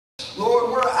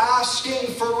Lord, we're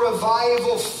asking for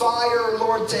revival fire,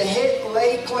 Lord, to hit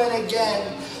Lakeland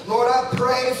again. Lord, I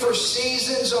pray for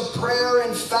seasons of prayer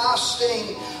and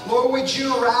fasting. Lord, would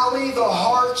you rally the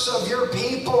hearts of your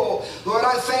people? Lord,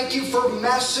 I thank you for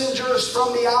messengers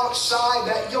from the outside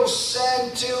that you'll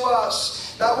send to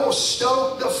us that will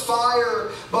stoke the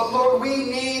fire. But Lord, we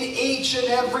need each and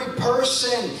every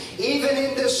person, even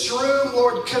in this room,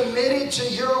 Lord, committed to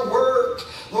your work.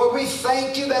 Lord, we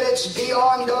thank you that it's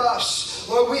beyond us.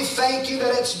 Lord, we thank you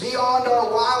that it's beyond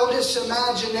our wildest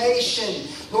imagination.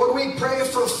 Lord, we pray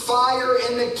for fire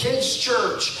in the kids'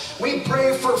 church. We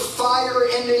pray for fire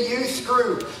in the youth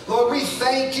group. Lord, we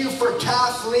thank you for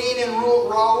Kathleen and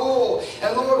Raul.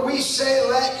 And Lord, we say,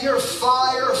 let your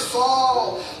fire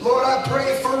fall. Lord, I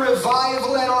pray for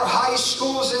revival in our high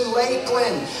schools in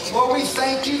Lakeland. Lord, we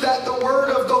thank you that the word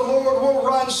of the Lord will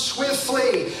run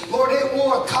swiftly. Lord, it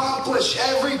will accomplish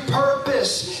every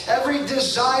purpose, every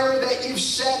desire that you've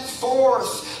sent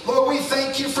forth. Lord, we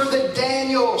thank you for the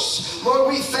Daniels. Lord,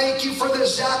 we thank you for the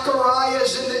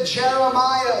Zacharias and the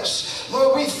Jeremiahs.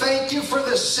 Lord, we thank you for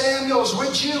the Samuels.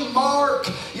 Would you mark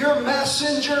your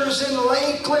messengers in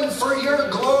Lakeland for your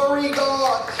glory,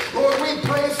 God? Lord, we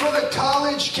pray for the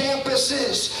college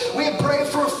campuses. We pray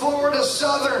for Florida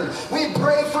Southern. We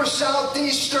pray for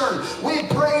Southeastern. We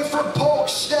pray for Polk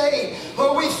State.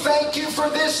 Lord, we thank you for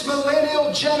this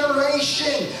millennial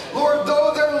generation. Lord,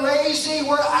 though they're lazy,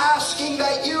 we're asking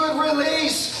that you would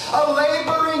release a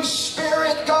laboring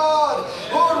spirit, God.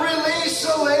 Lord, release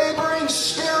a laboring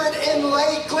spirit in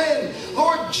Lakeland.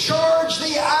 Lord, charge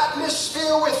the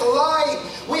atmosphere with light.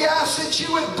 We ask that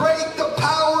you would break the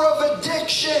power of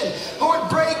addiction. Lord,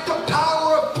 break the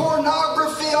power of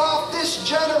pornography off this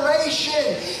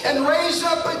generation and raise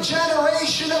up a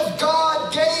generation of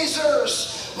God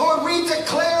gazers. Lord, we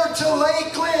declare to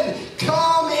Lakeland,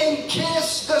 come and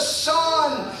kiss the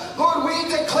sun. Lord, we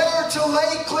declare to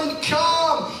Lakeland,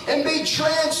 come and be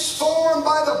transformed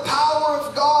by the power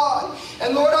of God.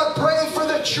 And Lord, I pray for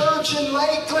the church in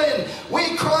Lakeland.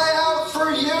 We cry out for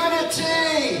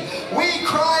unity. We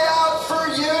cry out for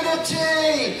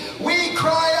unity. We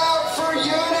cry out for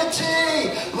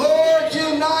unity. Lord,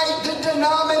 unite the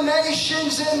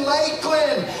denominations in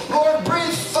Lakeland. Lord,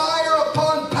 breathe fire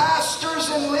upon pastors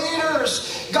and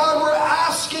leaders. God, we're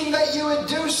asking that you would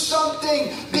do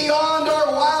something beyond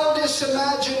our wildest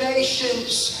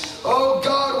imaginations. Oh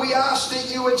God, we ask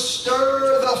that you would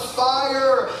stir the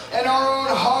fire in our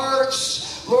own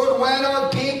hearts. Lord, when are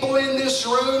people in this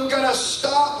room going to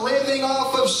stop living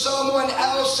off of someone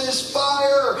else's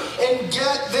fire and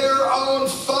get their own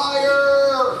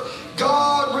fire?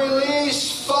 God,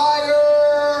 release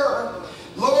fire.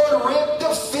 Lord, rip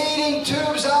the feeding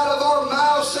tubes out of our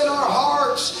mouths and our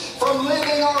hearts from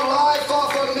living our life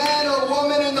off a man or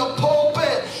woman in the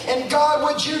pulpit. And God,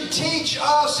 would you teach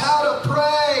us how to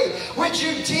pray? Would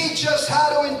you teach us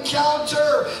how to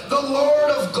encounter the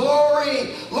Lord of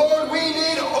glory? Lord, we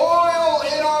need oil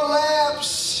in our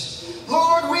lamps.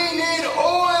 Lord, we need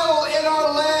oil in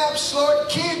our lamps. Lord,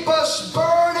 keep us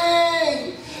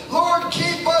burning. Lord,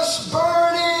 keep us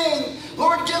burning.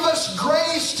 Lord, give us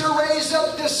grace to raise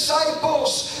up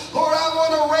disciples. Lord, I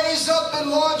want to raise up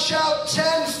and launch out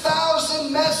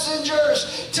 10,000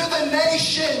 messengers to the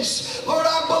nations. Lord,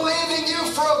 I'm believing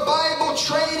you for a Bible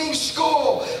training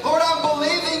school. Lord, I'm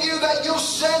believing you that you'll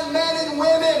send men and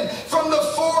women from the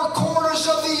four corners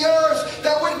of the earth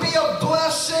that would be a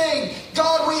blessing.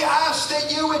 God, we ask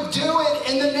that you would do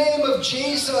it in the name of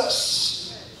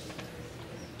Jesus.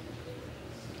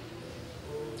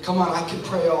 Come on, I could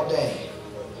pray all day.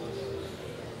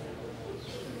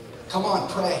 Come on,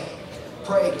 pray.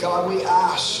 Pray. God, we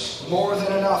ask more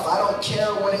than enough. I don't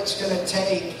care what it's going to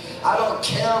take. I don't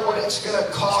care what it's going to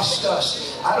cost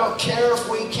us. I don't care if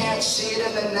we can't see it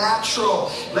in the natural.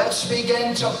 Let's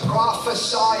begin to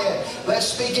prophesy it.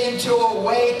 Let's begin to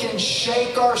awake and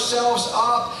shake ourselves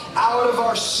up out of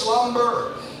our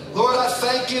slumber. Lord, I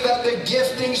thank you that the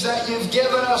giftings that you've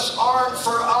given us aren't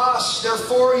for us. They're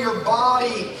for your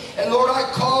body. And Lord, I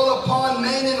call upon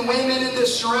men and women in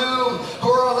this room who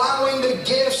are allowing the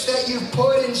gifts that you've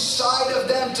put inside of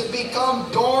them to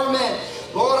become dormant.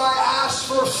 Lord, I ask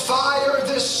for fire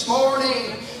this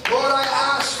morning. Lord, I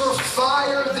ask for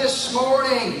fire this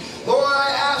morning. Lord, I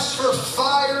ask for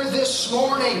fire this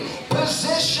morning.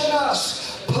 Position us.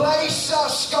 Place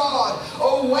us, God.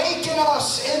 Awaken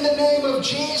us in the name of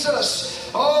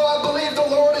Jesus. Oh, I believe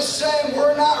the Lord is saying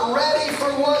we're not ready for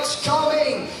what's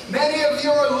coming. Many of you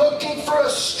are looking for a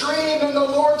stream, and the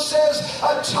Lord says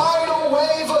a tidal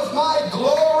wave of my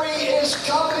glory is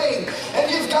coming.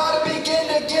 And you've got to begin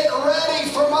to get ready,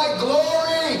 for my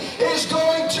glory is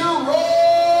going to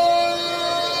roll.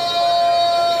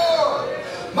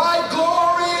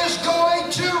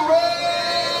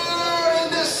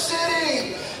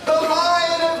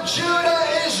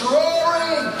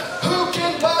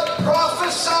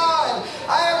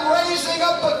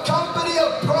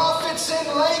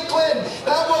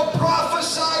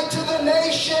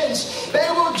 visions. They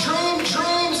will dream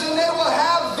dreams and they will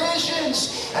have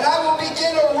visions. And I will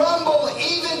begin to rumble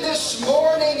even this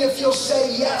morning if you'll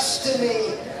say yes to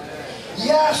me.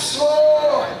 Yes,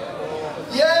 Lord.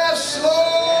 Yes,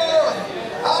 Lord.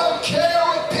 I don't care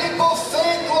what people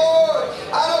think, Lord.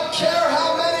 I don't care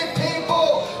how many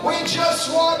people. We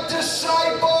just want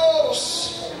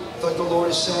disciples. Like the Lord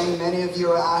is saying, many of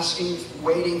you are asking,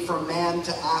 waiting for man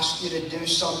to ask you to do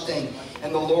something.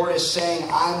 And the Lord is saying,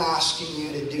 I'm asking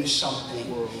you to do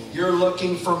something. You're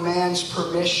looking for man's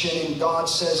permission, and God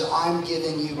says, I'm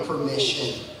giving you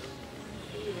permission.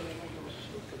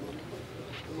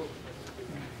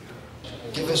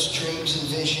 Give us dreams and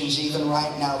visions even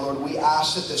right now, Lord. We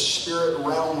ask that the spirit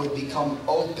realm would become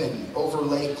open over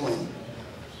Lakeland.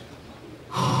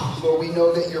 Lord, we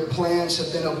know that your plans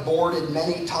have been aborted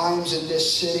many times in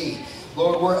this city.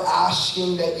 Lord, we're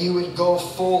asking that you would go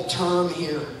full term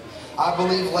here. I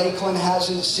believe Lakeland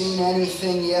hasn't seen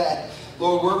anything yet.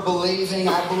 Lord, we're believing,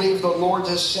 I believe the Lord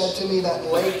has said to me that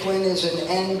Lakeland is an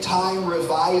end-time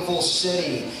revival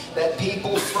city. That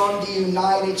people from the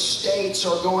United States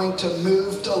are going to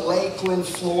move to Lakeland,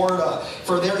 Florida.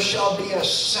 For there shall be a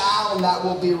sound that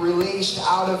will be released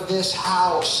out of this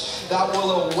house that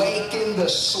will awaken the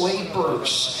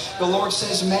sleepers. The Lord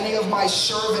says, many of my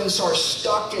servants are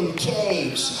stuck in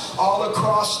caves all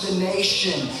across the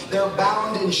nation. They're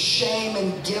bound in shame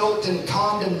and guilt and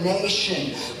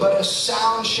condemnation. But a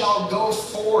sound shall go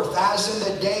forth as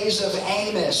in the days of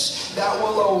Amos that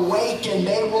will awaken.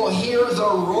 They will hear the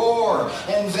roar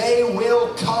and they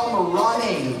will come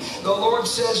running. The Lord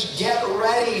says, get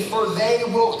ready, for they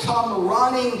will come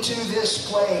running to this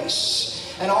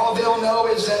place. And all they'll know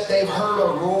is that they've heard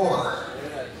a roar.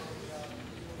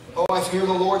 Oh, I hear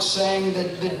the Lord saying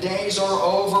that the days are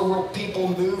over where people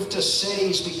move to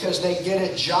cities because they get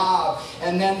a job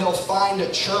and then they'll find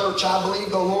a church. I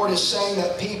believe the Lord is saying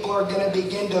that people are going to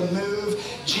begin to move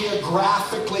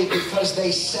geographically because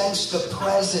they sense the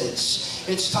presence.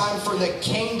 It's time for the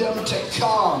kingdom to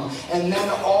come, and then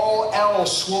all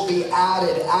else will be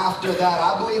added after that.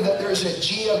 I believe that there's a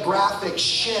geographic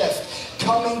shift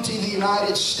coming to the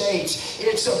United States.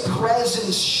 It's a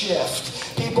presence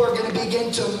shift. People are going to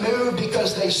begin to move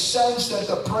because they sense that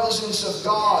the presence of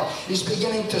God is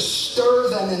beginning to stir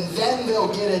them, and then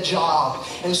they'll get a job.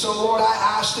 And so, Lord, I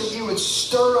ask that you would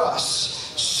stir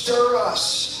us, stir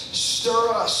us, stir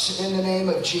us in the name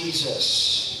of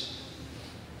Jesus.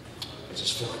 I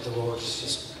just feel like the Lord is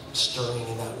just stirring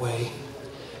in that way.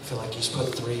 I feel like he's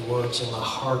put 3 words in my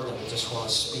heart that I just want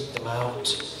to speak them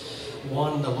out.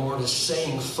 One, the Lord is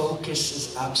saying focus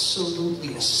is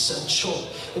absolutely essential.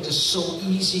 It is so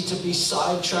easy to be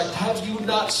sidetracked. Have you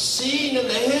not seen in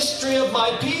the history of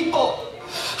my people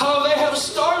how they have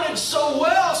started so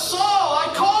well? Saul,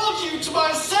 I called you to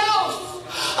myself.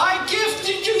 I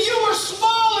gifted you. You were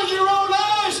small in your own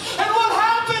eyes. And what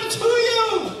happened to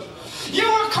you? You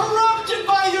were corrupted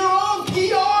by your own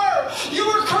PR. You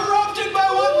were corrupted by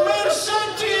what men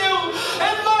said to you.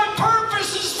 And my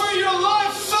purposes for your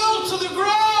life fell to the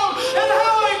ground. And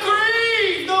how I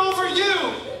grieved over you.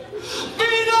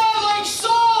 Be not like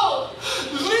Saul.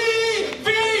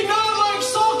 Be not like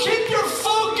Saul. Keep your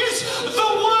focus.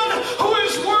 The one who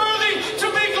is worthy to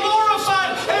be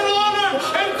glorified and honored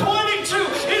and pointed to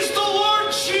is the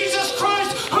Lord Jesus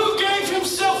Christ, who gave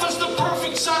himself as the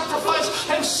perfect sacrifice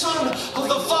and Son of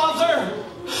the Father.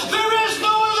 There is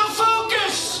no other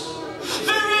focus.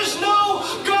 There is no,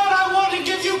 God, I want to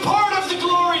give you part of the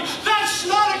glory. That's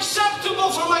not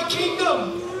acceptable for my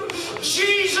kingdom.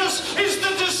 Jesus is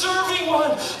the deserving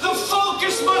one. The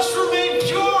focus must remain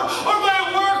pure, or my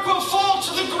work will fall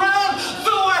to the ground,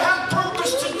 though I have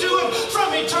purpose to do it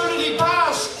from eternity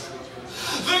past.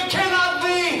 There cannot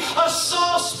be a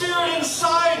Saul spirit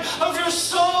inside of your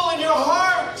soul and your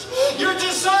heart. Your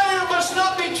desire must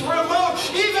not be to promote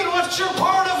even what you're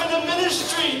part of in a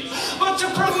ministry, but to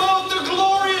promote the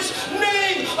glorious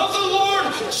name of the Lord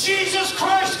Jesus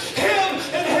Christ, him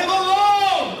and him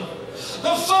alone.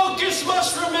 The focus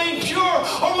must remain pure,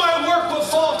 or my work will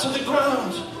fall to the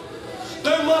ground.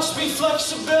 There must be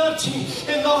flexibility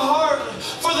in the heart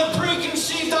for the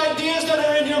preconceived ideas that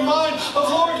are in your mind of,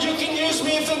 Lord, you can use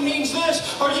me if it means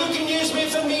this, or you can use me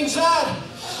if it means that.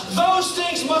 Those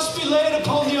things must be laid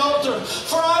upon the altar.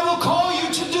 For I will call you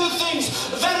to do things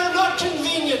that are not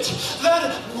convenient,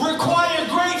 that require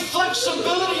great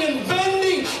flexibility and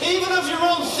bending, even of your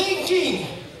own thinking.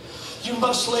 You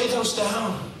must lay those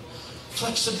down.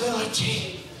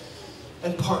 Flexibility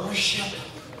and partnership.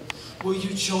 Will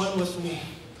you join with me?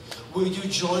 Will you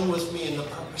join with me in the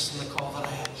purpose and the call that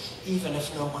I have, even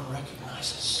if no one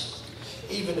recognizes?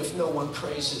 even if no one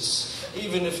praises,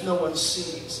 even if no one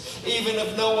sees, even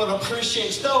if no one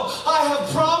appreciates. No, I have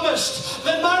promised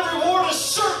that my reward is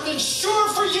certain and sure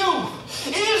for you.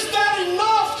 Is that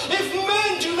enough if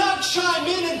men do not chime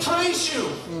in and praise you?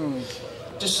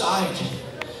 Decide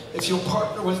if you'll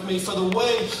partner with me, for the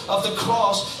way of the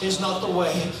cross is not the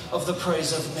way of the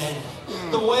praise of men.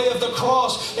 The way of the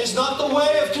cross is not the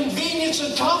way of convenience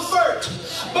and comfort,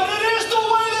 but it is the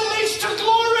way that leads to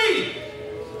glory.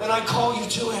 And I call you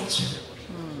to it.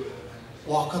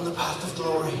 Walk on the path of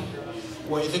glory.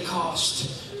 Weigh the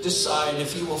cost. Decide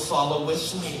if you will follow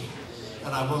with me,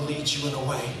 and I will lead you in a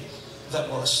way that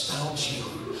will astound you.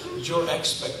 Your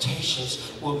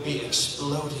expectations will be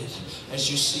exploded as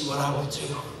you see what I will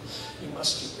do. You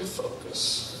must keep your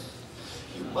focus.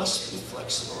 You must be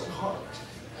flexible in heart.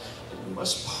 And you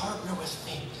must partner with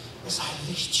me as I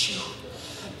lead you.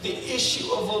 The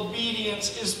issue of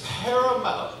obedience is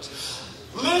paramount.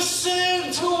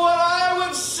 Listen to what I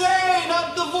would say,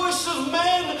 not the voice of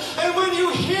men. And when you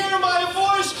hear my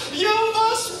voice, you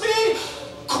must be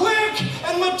quick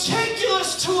and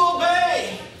meticulous to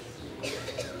obey,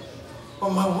 or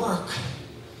my work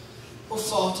will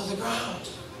fall to the ground.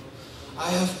 I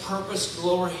have purposed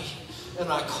glory,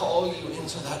 and I call you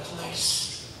into that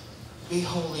place. Be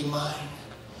wholly mine.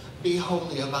 Be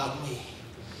holy about me,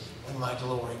 and my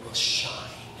glory will shine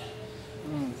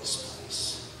in this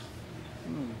place.